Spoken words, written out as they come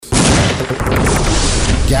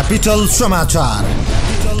Capital Samachar.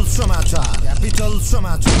 Capital Samachar. Capital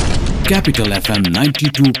Samachar. Capital FM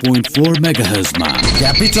 92.4 MHz मा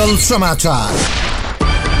Capital Samachar.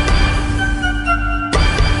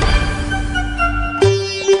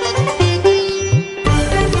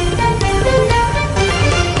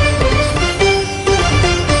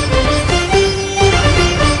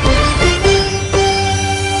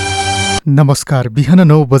 नमस्कार। बिहान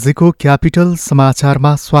 9 बजेको क्यापिटल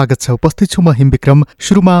समाचारमा स्वागत छ। उपस्थित छु म हिमविक्रम।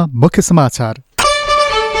 सुरुमा मुख्य समाचार।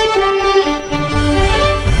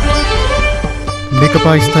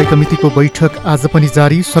 नेकपा स्थायी कमिटिको बैठक आज पनि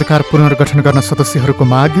जारी। सरकार पुनर्गठन गर्न सदस्यहरूको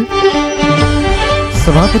माग।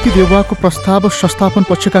 सभापति देउवाको प्रस्ताव संस्थापन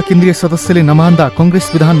पक्षका केन्द्रीय सदस्यले नमान्दा कांग्रेस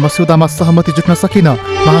विधान मस्यौदामा सहमति जुट्न सकेन।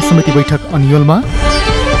 महासमिति बैठक अनियोलमा।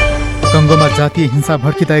 कंगोमा जातीय हिंसा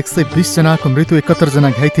भड्किँदा 120 जनाको मृत्यु, 71 जना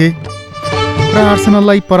घाइते र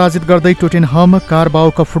आर्सेनललाई पराजित गर्दै टोटेनहम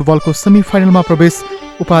कारबाओ कप फुटबलको सेमिफाइनलमा प्रवेश।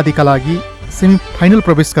 उपाधिका लागि सेमिफाइनल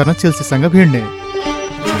प्रवेश गर्न चेल्सीसँग भिड्ने।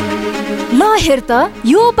 ल हेर त,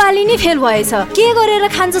 यो पाली नै फेल भएछ। के गरेर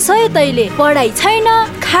खान्छ सय तैले? पढाइ छैन,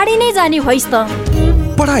 खाडी नै जाने भइस् त।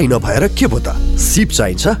 पढाइ नभएर के भो त? सिप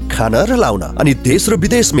चाहिन्छ खान र लाउन, अनि देश र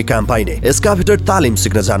विदेशमै काम पाइने। एस्काभेटर तालिम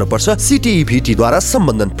सिक्न जानुपर्छ। सिटिईभीटी द्वारा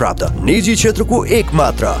सम्बन्धन प्राप्त निजी क्षेत्रको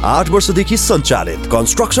एकमात्र 8 वर्षदेखि सञ्चालित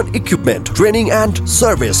construction equipment training and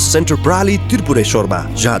service centre प्राली त्रिपुरेश्वरमा,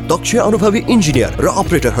 जहाँ दक्ष अनुभवी इन्जिनियर र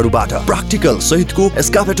अपरेटरहरूबाट प्र्याक्टिकल सहितको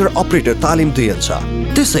एस्काभेटर अपरेटर तालिम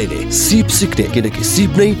दिइन्छ। त्यसैले सिप सिक्ने, किनकि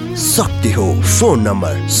सिप नै शक्ति हो। Phone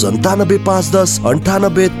number 9751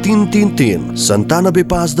 98333 9751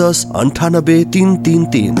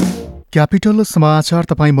 98333। क्यापिटल समाचार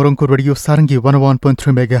तपाईँ मोरङको रेडियो सारङ्गी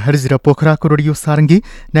 101.3 मेगाहर्ज र पोखराको रेडियो सारङ्गी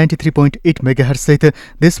 93.8 मेगाहर्ज सहित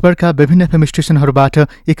देशभरका विभिन्न एफएम स्टेशनहरूबाट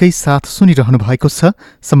एकैसाथ सुनिरहनु भएको छ।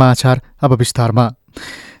 समाचार अब विस्तारमा।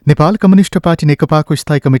 नेपाल कम्युनिष्ट पार्टी नेकपाको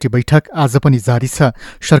स्थायी कमिटी बैठक आज पनि जारी छ।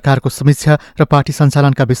 सरकारको समीक्षा र पार्टी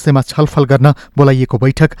सञ्चालनका विषयमा छलफल गर्न बोलाइएको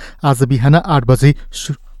बैठक आज बिहान 8 बजे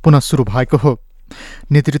पुनः सुरु भएको हो।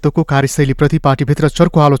 नेतृत्वको कार्यशैलीप्रति पार्टीभित्र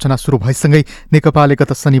चर्को आलोचना सुरु भएसँगै नेकपाले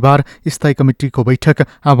गत शनिबार स्थायी कमिटिको बैठक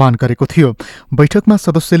आह्वान गरेको थियो। बैठकमा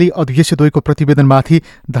सदस्यले अध्यक्षद्वयको प्रतिवेदनमाथि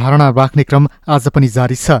धारणा राख्ने क्रम आज पनि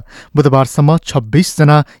जारी छ। बुधबारसम्म 26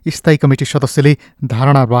 जना स्थायी कमिटी सदस्यले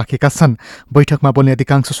धारणा राखेका छन्। बैठकमा बोल्ने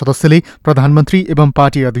अधिकांश सदस्यले प्रधानमन्त्री एवं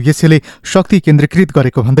पार्टी अध्यक्षले शक्ति केन्द्रीकृत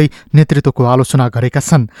गरेको भन्दै नेतृत्वको आलोचना गरेका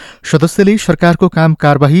छन्। सदस्यले सरकारको काम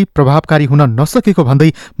कारबाही प्रभावकारी हुन नसकेको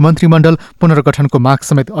भन्दै मन्त्रीमण्डल पुनर्गठन को माग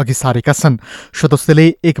समेत अघि सारेका छन्।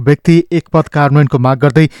 सदस्यले एक व्यक्ति एक पद कार्यान्वयनको माग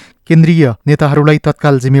गर्दै केन्द्रीय नेताहरूलाई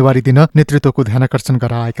तत्काल जिम्मेवारी दिन नेतृत्वको ध्यानाकर्षण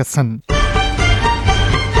गराएका छन्।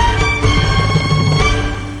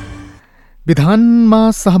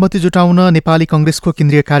 विधानमा सहमति जुटाउन नेपाली कांग्रेसको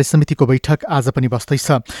केन्द्रीय कार्यसमितिको बैठक आज पनि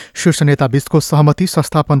बस्दैछ। शीर्ष नेता बीचको सहमति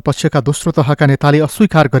संस्थापन पक्षका दोस्रो तहका नेताले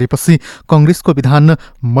अस्वीकार गरेपछि कांग्रेसको विधान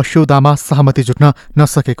मस्यौदामा सहमति जुट्न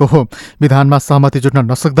नसकेको हो। विधानमा सहमति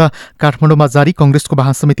जुट्न नसक्दा काठमाडौँमा जारी कांग्रेसको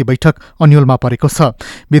महासमिति बैठक अन्योलमा परेको छ।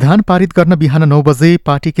 विधान पारित गर्न बिहान 9 बजे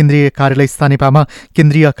पार्टी केन्द्रीय कार्यालय स्थानेपामा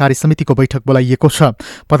केन्द्रीय कार्यसमितिको बैठक बोलाइएको छ।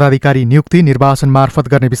 पदाधिकारी नियुक्ति निर्वाचन मार्फत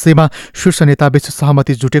गर्ने विषयमा शीर्ष नेताबीच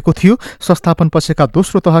सहमति जुटेको थियो। संस्थापन पक्षका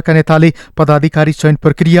दोस्रो तहका नेताले पदाधिकारी चयन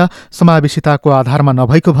प्रक्रिया समावेशिताको आधारमा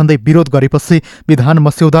नभएको भन्दै विरोध गरेपछि विधान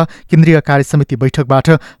मस्यौदा केन्द्रीय कार्यसमिति बैठकबाट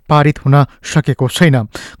पारित हुन सकेको छैन।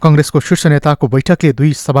 कांग्रेसको शीर्ष नेताको बैठकले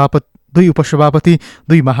 2 उपसभापति,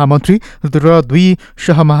 2 महामन्त्री र 2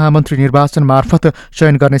 सहमहामन्त्री निर्वाचन मार्फत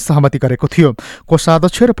चयन गर्ने सहमति गरेको थियो।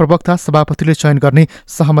 कोषाध्यक्ष र प्रवक्ता सभापतिले चयन गर्ने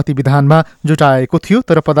सहमति विधानमा जुटाएको थियो,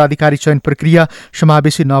 तर पदाधिकारी चयन प्रक्रिया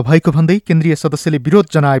समावेशी नभएको भन्दै केन्द्रीय सदस्यले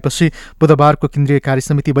विरोध जनाएपछि बुधबारको केन्द्रीय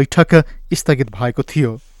कार्यसमिति बैठक स्थगित भएको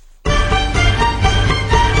थियो।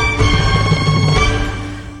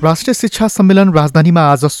 राष्ट्रिय शिक्षा सम्मेलन राजधानीमा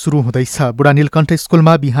आज सुरु हुँदैछ। बुढा नीलकण्ठ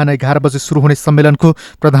स्कुलमा बिहान 11 बजे सुरु हुने सम्मेलनको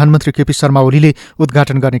प्रधानमन्त्री केपी शर्मा ओलीले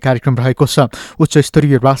उद्घाटन गर्ने कार्यक्रम रहेको छ। उच्च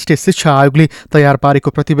स्तरीय राष्ट्रिय शिक्षा आयोगले तयार पारेको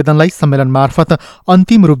प्रतिवेदनलाई सम्मेलन मार्फत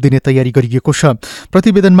अन्तिम रूप दिने तयारी गरिएको छ।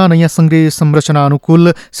 प्रतिवेदनमा नयाँ संघीय संरचना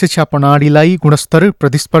अनुकूल शिक्षा प्रणालीलाई गुणस्तर,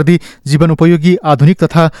 प्रतिस्पर्धी, जीवनोपयोगी, आधुनिक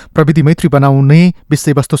तथा प्रविधि मैत्री बनाउने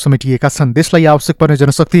विषयवस्तु समेटिएका छन्। देशलाई आवश्यक पर्ने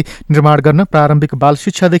जनशक्ति निर्माण गर्न प्रारम्भिक बाल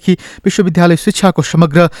शिक्षादेखि विश्वविद्यालय शिक्षाको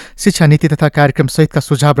समग्र शिक्षा नीति तथा कार्यक्रम सहितका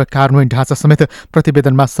सुझाव र कार्यान्वयन ढाँचा समेत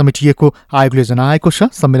प्रतिवेदनमा समेटिएको आयोगले जनाएको छ।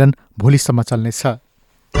 सम्मेलन भोलिसम्म चल्नेछ।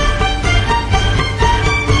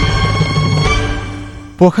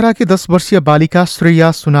 पोखराकी 10 वर्षीय बालिका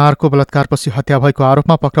श्रेया सुनारको बलात्कारपछि हत्या भएको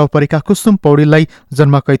आरोपमा पक्राउ परेका कुसुम पौडेललाई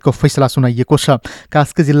जन्मकैदको फैसला सुनाइएको छ।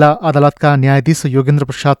 कास्की जिल्ला अदालतका न्यायाधीश योगेन्द्र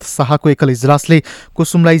प्रसाद शाहको एकल इजलासले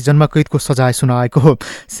कुसुमलाई जन्मकैदको सजाय सुनाएको हो।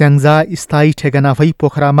 स्याङ्जा स्थायी ठेगाना भई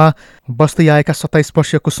पोखरामा बस्दै आएका 27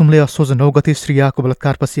 वर्षीय कुसुमले असोज 9 गते श्रेयाको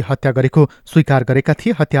बलात्कारपछि हत्या गरेको स्वीकार गरेका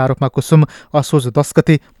थिए। हत्या आरोपमा कुसुम असोज 10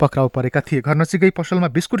 गते पक्राउ परेका थिए। घर नजिकै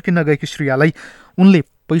पसलमा बिस्कुट किन्न गएकी श्रेयालाई उनले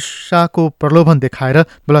पैसाको प्रलोभन देखाएर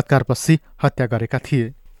बलात्कारपछि हत्या गरेका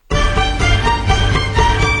थिए।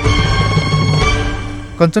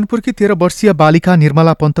 कञ्चनपुरकी 13 वर्षीय बालिका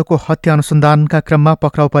निर्मला पन्तको हत्या अनुसन्धानका क्रममा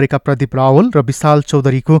पक्राउ परेका प्रदीप रावल र विशाल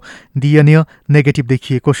चौधरीको डिएनए नेगेटिभ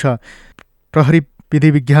देखिएको छ। प्रहरी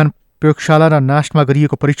विधि विज्ञान प्रयोगशाला र नास्टमा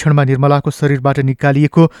गरिएको परीक्षणमा निर्मलाको शरीरबाट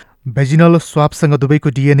निकालिएको भेजिनल स्वाबसँग दुवैको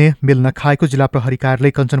डिएनए मेल नखाएको जिल्ला प्रहरी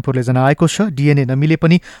कार्यालय कञ्चनपुरले जनाएको छ। डिएनए नमिले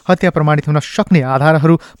पनि हत्या प्रमाणित हुन सक्ने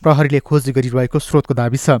आधारहरू प्रहरीले खोजी गरिरहेको स्रोतको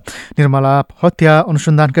दाबी छ। निर्मला हत्या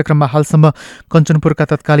अनुसन्धानका क्रममा हालसम्म कञ्चनपुरका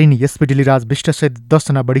तत्कालीन एसपी डिलिराज विष्टसहित 10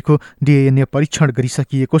 जना बढीको डिएनए परीक्षण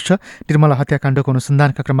गरिसकिएको छ। निर्मला हत्याकाण्डको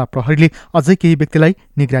अनुसन्धानका क्रममा प्रहरीले अझै केही व्यक्तिलाई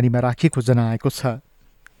निगरानीमा राखेको जनाएको छ।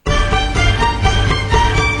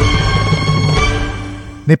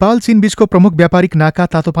 नेपाल चीन बीचको प्रमुख व्यापारिक नाका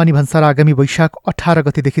तातोपानी भन्सार आगामी वैशाख 18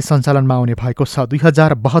 गतेदेखि सञ्चालनमा आउने भएको छ।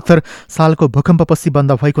 2072 सालको भूकम्पपछि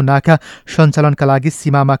बन्द भएको नाका सञ्चालनका लागि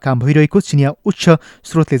सीमामा काम भइरहेको चिनिया उच्च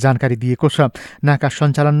स्रोतले जानकारी दिएको छ। नाका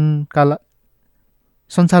सञ्चालन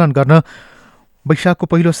गर्न वैशाखको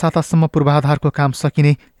पहिलो सातासम्म पूर्वाधारको काम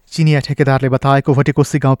सकिने चिनिया ठेकेदारले बताएको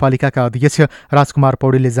भटेकोसी गाउँपालिकाका अध्यक्ष राजकुमार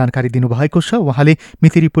पौडेलले जानकारी दिनुभएको छ। उहाँले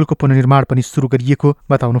मितिरी पुलको पुनर्निर्माण पनि सुरु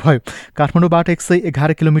गरिएको बताउनुभयो। काठमाडौँबाट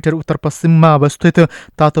 111 किलोमिटर उत्तर पश्चिममा अवस्थित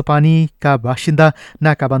तातोपानीका बासिन्दा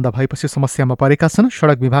नाका बन्द भएपछि समस्यामा परेका छन्।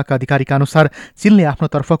 सडक विभागका अधिकारीका अनुसार चीनले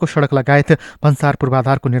आफ्नो तर्फको सडक लगायत भन्सार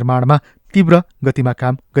पूर्वाधारको निर्माणमा तीव्र गतिमा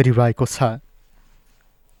काम गरिरहेको छ।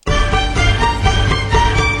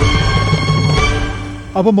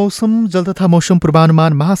 अब मौसम जल तथा मौसम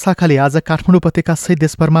पूर्वानुमान महाशाखाले आज काठमाडौँ उपत्यका सहित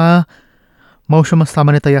देशभरमा मौसम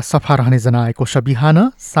सामान्यतया सफा रहने जनाएको छ।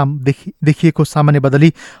 बिहान देखिएको सामान्य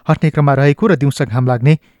बदली हट्ने क्रममा रहेको र दिउँसो घाम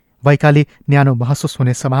लाग्ने भएकाले न्यानो महसुस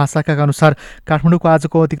हुनेछ। महाशाखाका अनुसार काठमाडौँको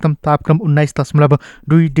आजको अधिकतम तापक्रम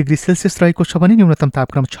 19.2 डिग्री सेल्सियस रहेको छ भने न्यूनतम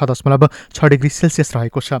तापक्रम 6.6 डिग्री सेल्सियस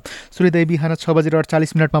रहेको छ। सूर्योदय बिहान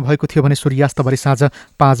 6:48 भएको थियो भने सूर्यास्त भरे साँझ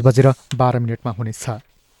 5:12 हुनेछ।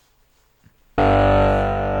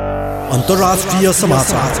 अन्तर्राष्ट्रिय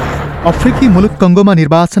समाचार। अफ्रिकी मुलुक कङ्गोमा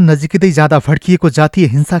निर्वाचन नजिकै जाँदा भड्किएको जातीय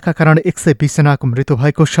हिंसाका कारण 120 जनाको मृत्यु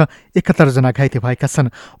भएको छ। 71 जना घाइते भएका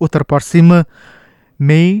छन्। उत्तर पश्चिम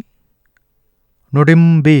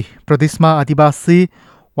नोडेम्बे प्रदेशमा आदिवासी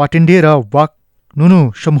वाटेन्डे र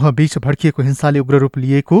वाकनुनु समूह बीच भड्किएको हिंसाले उग्र रूप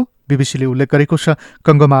लिएको बीबीसीले उल्लेख गरेको छ।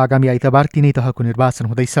 कङ्गोमा आगामी आइतबार 3 तहको निर्वाचन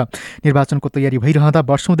हुँदैछ। निर्वाचनको तयारी भइरहँदा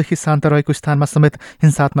वर्षौंदेखि शान्त रहेको स्थानमा समेत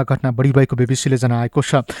हिंसात्मक घटना बढिरहेको बीबीसीले जनाएको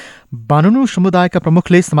छ। बानुनु समुदायका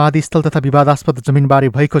प्रमुखले समाधिस्थल तथा विवादास्पद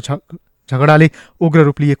जमिनबारे भएको झगडाले उग्र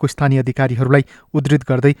रूप लिएको स्थानीय अधिकारीहरूलाई उद्धृत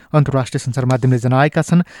गर्दै अन्तर्राष्ट्रिय सञ्चार माध्यमले जनाएका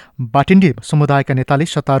छन्। बाटेन्डे समुदायका नेताले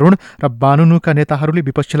सत्तारूढ र बानुनुका नेताहरूले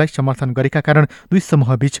विपक्षीलाई समर्थन गरेका कारण दुई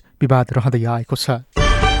समूहबीच विवाद रहँदै आएको छ।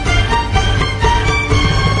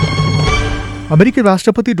 अमेरिकी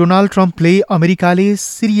राष्ट्रपति डोनाल्ड ट्रम्पले अमेरिकाले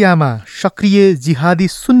सिरियामा सक्रिय जिहादी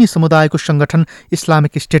सुन्नी समुदायको संगठन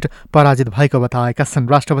इस्लामिक स्टेट पराजित भएको बताएका छन्।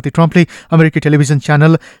 राष्ट्रपति ट्रम्पले अमेरिकी टेलिभिजन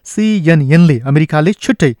च्यानल CNN-ले अमेरिकाले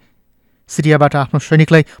छुट्टै सिरियाबाट आफ्नो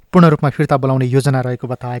सैनिकलाई पूर्ण रूपमा फिर्ता बोलाउने योजना रहेको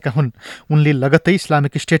बताएका हुन्। उनले लगत्तै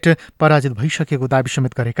इस्लामिक स्टेट पराजित भइसकेको दाबी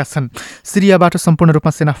समेत गरेका छन्। सिरियाबाट सम्पूर्ण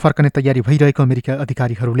रूपमा सेना फर्कने तयारी भइरहेको अमेरिकी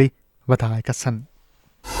अधिकारीहरूले बताएका छन्।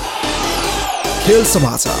 खेल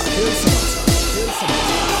समाचार।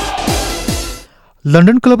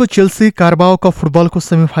 लन्डन क्लब चेल्सी कार्बाओ कप फुटबलको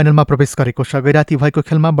सेमिफाइनलमा प्रवेश गरेको छ। गैराती भएको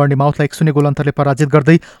खेलमा बर्नेमाउथलाई 1-0 गोल अन्तरले पराजित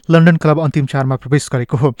गर्दै लन्डन क्लब अन्तिम 4मा प्रवेश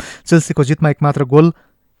गरेको हो। चेल्सीको जितमा एकमात्र गोल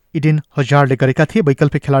इडेन हजार्डले गरेका थिए।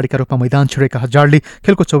 वैकल्पिक खेलाडीका रूपमा मैदान छिरेका हजार्डले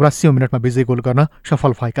खेलको 84औं मिनटमा विजयी गोल गर्न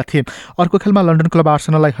सफल भएका थिए। अर्को खेलमा लन्डन क्लब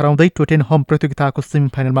आर्सेनललाई हराउँदै टोटेनहम प्रतियोगिताको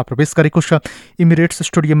सेमिफाइनलमा प्रवेश गरेको छ। इमिरेट्स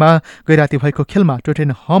स्टेडियममा गैराती भएको खेलमा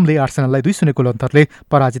टोटेनहमले आर्सेनललाई 2-0 गोल अन्तरले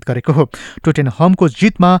पराजित गरेको हो। टोटेनहमको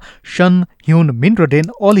जितमा सन ह्युन मिन र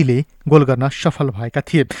डेन ओलीले गोल गर्न सफल भएका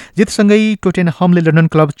थिए। जितसँगै टोटेनहमले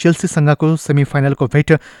लन्डन क्लब चेल्सीसँगको सेमिफाइनलको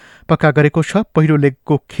भेट पक्का गरेको छ। पहिलो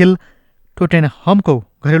लेगको खेल टोटेनहमको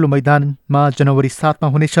घरेलु मैदानमा जनवरी 7मा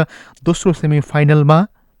हुनेछ। दोस्रो सेमिफाइनलमा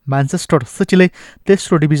म्यान्चेस्टर सिटीले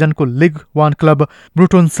तेस्रो डिभिजनको लिग 1 क्लब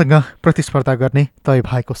ब्रुटोनसँग प्रतिस्पर्धा गर्ने तय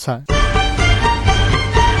भएको छ।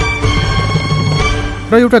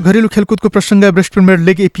 र एउटा घरेलु खेलकुदको प्रसङ्ग एभरेस्ट प्रिमियर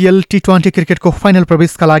लिग एपिएल टी20 क्रिकेटको फाइनल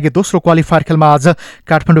प्रवेशका लागि दोस्रो क्वालिफायर खेलमा आज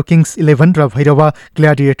काठमाडौँ किङ्स 11 र भैरवा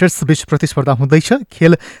ग्ल्याडिएटर्स बीच प्रतिस्पर्धा हुँदैछ।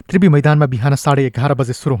 खेल त्रिवी मैदानमा बिहान 11:30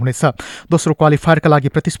 बजे सुरु हुनेछ। दोस्रो क्वालिफायरका लागि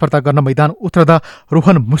प्रतिस्पर्धा गर्न मैदान उत्रदा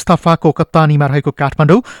रोहन मुस्ताफाको कप्तानीमा रहेको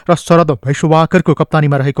काठमाडौँ र शरद भैसवाकरको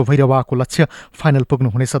कप्तानीमा रहेको भैरवाको लक्ष्य फाइनल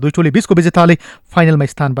पुग्नु हुनेछ। दुई टोली बीचको विजेताले फाइनलमा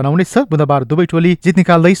स्थान बनाउनेछ। बुधबार दुवै टोली जित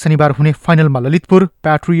निकाल्दै शनिबार हुने फाइनलमा ललितपुर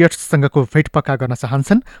प्याट्रियट्ससँगको भेट पक्का गर्न चाहन्छन्।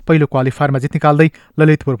 पहिलो क्वालिफायरमा जित निकाल्दै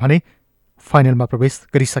ललितपुर भने फाइनलमा प्रवेश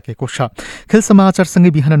गरिसकेको छ। खेल समाचारसँगै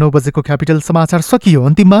बिहान 9 बजेको क्यापिटल समाचार सकियो।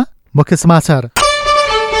 अन्तिममा मुख्य समाचार।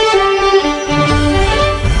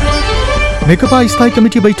 नेकपा स्थायी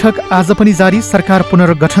कमिटी बैठक आज पनि जारी। सरकार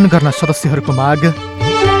पुनर्गठन गर्न सदस्यहरूको माग।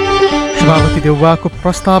 सभापति देउवाको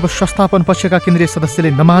प्रस्ताव संस्थापन पक्षका केन्द्रीय सदस्यले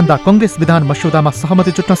नमान्दा कङ्ग्रेस विधान मस्यौदामा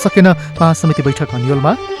सहमति जुट्न सकेन। महासमिति बैठक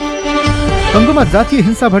अन्यलमा। कङ्गोमा जातीय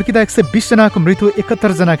हिंसा भड्किँदा 120 जनाको मृत्यु,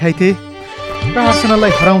 71 जना घाइते र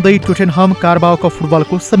आर्सेनललाई हराउँदै टोटेनहम कार्बाओको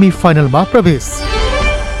फुटबलको सेमी फाइनलमा प्रवेश।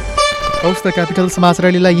 हौस् त क्यापिटल समाचार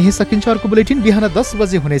अहिलेलाई यही सकिन्छ। अर्को बुलेटिन बिहान 10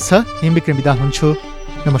 बजे हुनेछ। हिम विक्रम बिदा हुन्छु।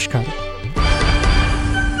 नमस्कार।